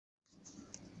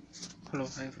Hello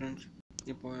hi friends.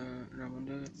 இப்போ நான்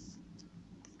வந்து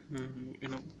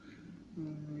என்ன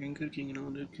எங்கே இருக்கீங்கன்னா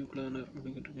வந்து Qlearner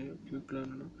அப்படிங்கிறது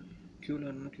Qlearner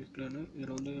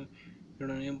இதில் வந்து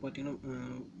என்னோடய நேம் பார்த்தீங்கன்னா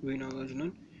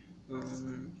v.nagaarjunan.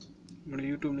 என்னோடய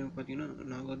யூடியூப் நேம் பார்த்தீங்கன்னா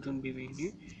Nagarjun BVNA.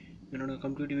 என்னோடய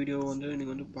கம்ப்ளீட் வீடியோ வந்து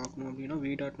நீங்கள் வந்து பார்க்கணும் அப்படின்னா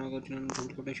v.nagaarjunan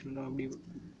கொட்டேஷன் தான் அப்படி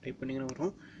டைப் பண்ணிங்கன்னா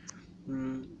வரும்.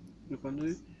 இப்போ வந்து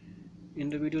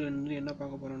இந்த வீடியோவில் வந்து என்ன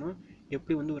பார்க்க போகிறோன்னா,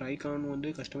 எப்படி வந்து ஒரு ஐக்கான் வந்து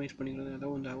கஸ்டமைஸ் பண்ணிக்கிறது.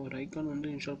 அதாவது ஒரு ஐக்கான் வந்து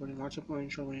இன்ஸ்டால் பண்ணி வாட்ஸ்அப்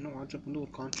பண்ணிங்கன்னா வாட்ஸ்அப் வந்து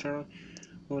ஒரு கான்ஸ்டன்டாக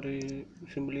ஒரு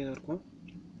சிம்பிளே தான் இருக்கும்.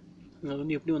 அது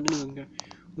வந்து எப்படி வந்து நீங்கள்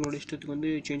உங்களோட இஷ்டத்துக்கு வந்து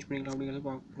சேஞ்ச் பண்ணிக்கலாம் அப்படிங்கிறத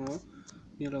பார்க்குறோம்.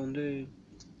 இதில் வந்து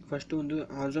ஃபஸ்ட்டு வந்து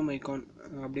ஆசம் ஐக்கான்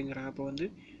அப்படிங்கிற ஆப்பை வந்து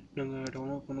நாங்கள்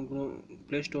டவுன்லோட் பண்ணிக்கிறோம்.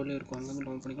 ப்ளே ஸ்டோர்லேயே இருக்கும், அங்கே வந்து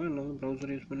டவுன்லோட் பண்ணிக்கலாம். இல்லை வந்து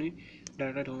ப்ரௌசர் யூஸ் பண்ணி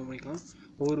டேரெக்டாக டவுன்லோட் பண்ணிக்கலாம்.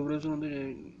 ஒவ்வொரு ப்ரௌசர் வந்து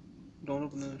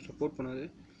டவுன்லோட் பண்ண சப்போர்ட் பண்ணாது.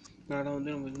 அதனால்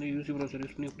வந்து நம்ம வந்து யூசி ப்ரௌசர்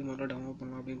யூஸ் பண்ணி எப்படி முதல்ல டவுன்லோட்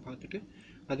பண்ணலாம் அப்படின்னு பார்த்துட்டு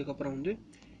அதுக்கப்புறம் வந்து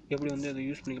எப்படி வந்து அதை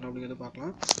யூஸ் பண்ணிக்கலாம் அப்படிங்கிறத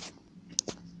பார்க்கலாம்.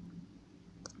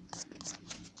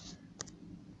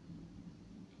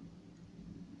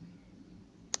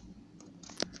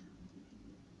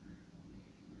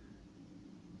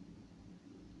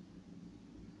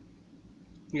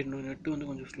 என்னோடய நெட்டு வந்து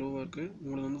கொஞ்சம் ஸ்லோவாக இருக்குது.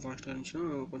 உங்களுக்கு வந்து ஃபாஸ்ட்டாக இருந்துச்சுன்னா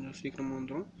கொஞ்சம் சீக்கிரமாக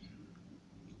வந்துடும்,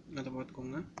 அதை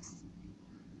பார்த்துக்கோங்க.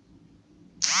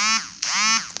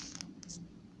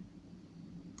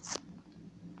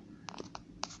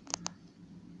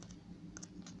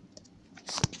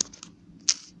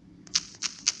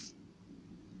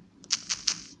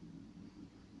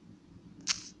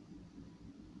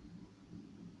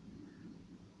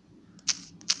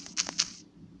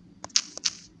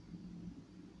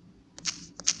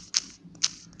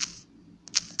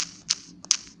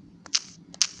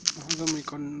 ஆசம்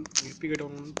ஐக்கான் எப்படி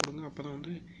டவுன்லோட் போடுங்க, அப்போ தான்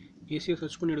வந்து ஈஸியாக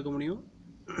சர்ச் பண்ணி எடுக்க முடியும்.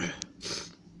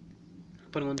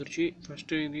 அப்புறம் வந்துருச்சு.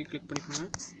 ஃபஸ்ட்டு இதையும் கிளிக் பண்ணிக்கோங்க.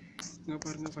 இங்கே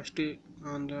பாருங்கள், ஃபஸ்ட்டு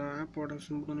அந்த ஆப்போட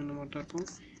சிம்பிள் வந்து இந்த மாதிரி தான் இருக்கும்.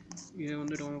 இதை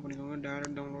வந்து டவுன்லோட் பண்ணிக்கோங்க.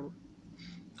 டேரெக்ட் டவுன்லோடு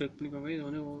கிளிக் பண்ணிக்கோங்க. இது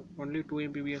வந்து ஒன்லி 2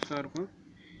 MB தான் இருக்கும்.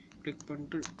 கிளிக்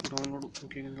பண்ணிட்டு டவுன்லோடு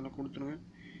ஓகே இதெல்லாம் கொடுத்துருங்க.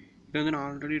 இது வந்து நான்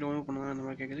ஆல்ரெடி டவுன்லோட் பண்ணுவேன் அந்த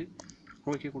மாதிரி கேட்குது.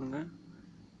 ஓகே கொடுங்க.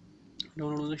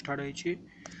 டவுன்லோட் வந்து ஸ்டார்ட் ஆகிடுச்சு.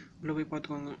 உள்ளே போய்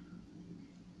பார்த்துக்கோங்க.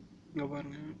 இங்கே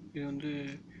பாருங்கள், இது வந்து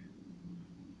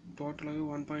டோட்டலாகவே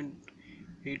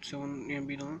 1.87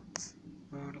 MB தான்.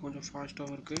 அதில் கொஞ்சம்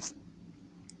ஃபாஸ்ட்டாகவும் இருக்குது.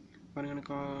 பாருங்கள்,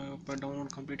 எனக்கு இப்போ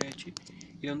டவுன்லோட் கம்ப்ளீட் ஆகிடுச்சு.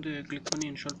 இதை வந்து கிளிக் பண்ணி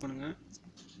இன்ஸ்டால் பண்ணுங்கள்.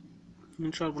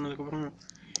 இன்ஸ்டால் பண்ணதுக்கப்புறம்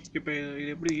இப்போ இது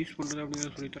எப்படி யூஸ் பண்ணுறது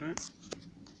அப்படிங்கிறத சொல்லித்தரேன்.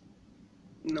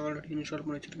 நான் ஆல்ரெடி இன்ஸ்டால்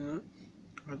பண்ணி வச்சுருக்கேன்.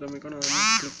 அதுமாதிரிக்கா நான் வந்து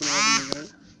கிளிக் பண்ணி ஓப்பன்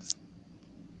பண்ணிக்கிறேன்.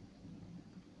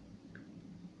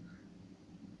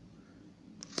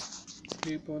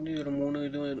 இப்போ வந்து இதில் 3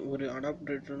 இது ஒரு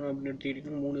அடாப்டேட்டர் அப்படின்னு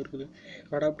எடுத்துக்கிட்டிங்கன்னா 3 இருக்குது.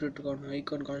 அடாப்டேட்டருக்கான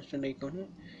icon, constant icon,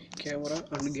 camera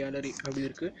and gallery அப்படி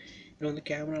இருக்குது. இதில் வந்து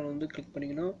கேமராவில் வந்து கிளிக்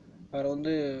பண்ணிங்கன்னா அதில்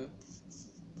வந்து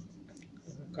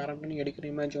கரெக்ட் பண்ணி எடுக்கிற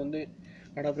இமேஜை வந்து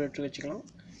அடாப்டேட்டர் வச்சுக்கலாம்.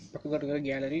 பக்கத்தில் இருக்கிற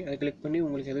கேலரி அதை கிளிக் பண்ணி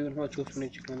உங்களுக்கு எது வேணுமோ சூஸ் பண்ணி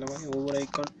வச்சுக்கலாம். அந்த மாதிரி ஒவ்வொரு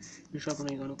ஐக்கான் இன்ஸ்டால்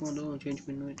பண்ண ஐக்கானுக்கும் வந்து சேஞ்ச்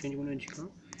பண்ணி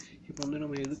வச்சுக்கலாம். இப்போ வந்து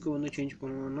நம்ம எதுக்கு வந்து சேஞ்ச்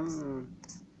பண்ணணும்னா,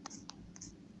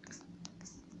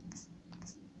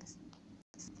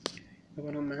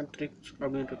 இப்போ நான் மேட்ரிக்ஸ்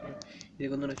அப்படின்ட்டு இருக்கேன்,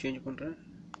 இதுக்கு வந்து நான் சேஞ்ச் பண்ணுறேன்.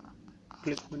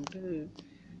 கிளிக் பண்ணிட்டு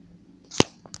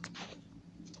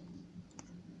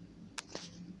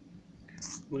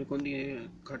உங்களுக்கு வந்து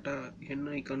கரெக்டாக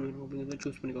என்ன ஐக்கான் வேணும் அப்படிங்கிறத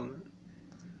சூஸ் பண்ணிக்கோங்க.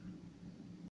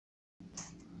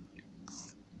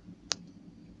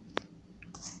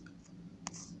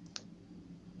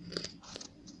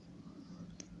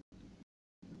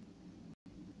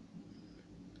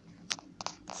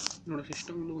 என்னோடய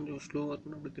சிஸ்டம் வந்து கொஞ்சம் ஸ்லோவாக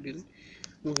இருக்குன்னு அப்படி தெரியுது.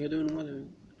 உங்களுக்கு எது வேணுமோ அதை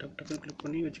டக்குன்னு கிளிக்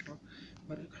பண்ணி வச்சுக்கலாம்.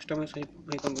 கஸ்டமைஸ்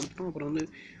ஐக்கான் கொடுத்துட்டோம். அப்புறம் வந்து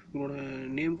உங்களோட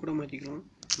நேம் கூட மாற்றிக்கலாம்.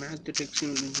 மேத்து டெக்ஸ்ட்னு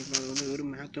இருந்துச்சுக்கலாம், அது வந்து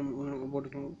வெறும் மேத்தை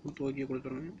போட்டுக்கலாம். கொடுத்து ஓகே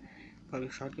கொடுத்துருங்க.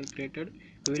 பாருங்கள், ஷார்ட்கட் கிரியேட்டட்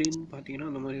வெளியின்னு பார்த்தீங்கன்னா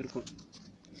அந்த மாதிரி இருக்கும்.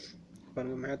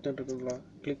 பாருங்கள், மேத்துன்னு இருக்குங்களா,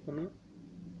 கிளிக் பண்ணால்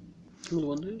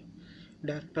உங்களுக்கு வந்து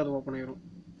டேரெக்டாக அது ஓப்பன் ஆகிடும்.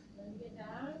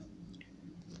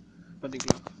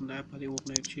 பார்த்தீங்களா, அந்த ஆப் அதே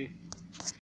ஓப்பன் ஆகிடுச்சு.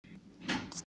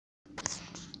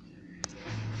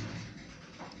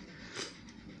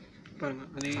 பாருங்கள்,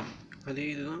 அதே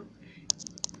இதுதான்.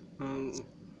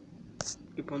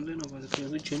 இப்போ வந்து நம்ம அதுக்கு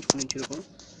வந்து சேஞ்ச் பண்ணி வச்சுருக்கோம்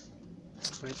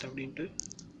மேத் அப்படின்ட்டு.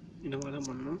 இந்த மாதிரி தான்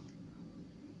பண்ணணும்.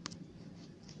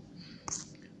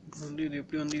 இப்போ வந்து இது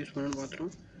எப்படி வந்து யூஸ் பண்ணணும்னு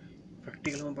பார்த்துட்டோம்,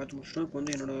 ப்ராக்டிக்கலாக பார்த்து முடிச்சிட்டோம். இப்போ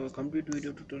வந்து என்னோடய கம்ப்ளீட்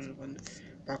வீடியோ டியூட்டோரியல் வந்து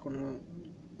பார்க்கணும்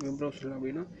வெப் ப்ரௌசரில்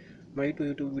அப்படின்னா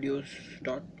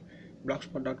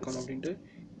my2youtube.blogspot.com அப்படின்ட்டு.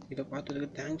 இதை பார்த்ததுக்கு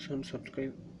thanks and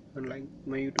subscribe and like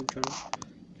my YouTube channel.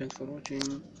 Thanks for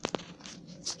வாட்சிங்.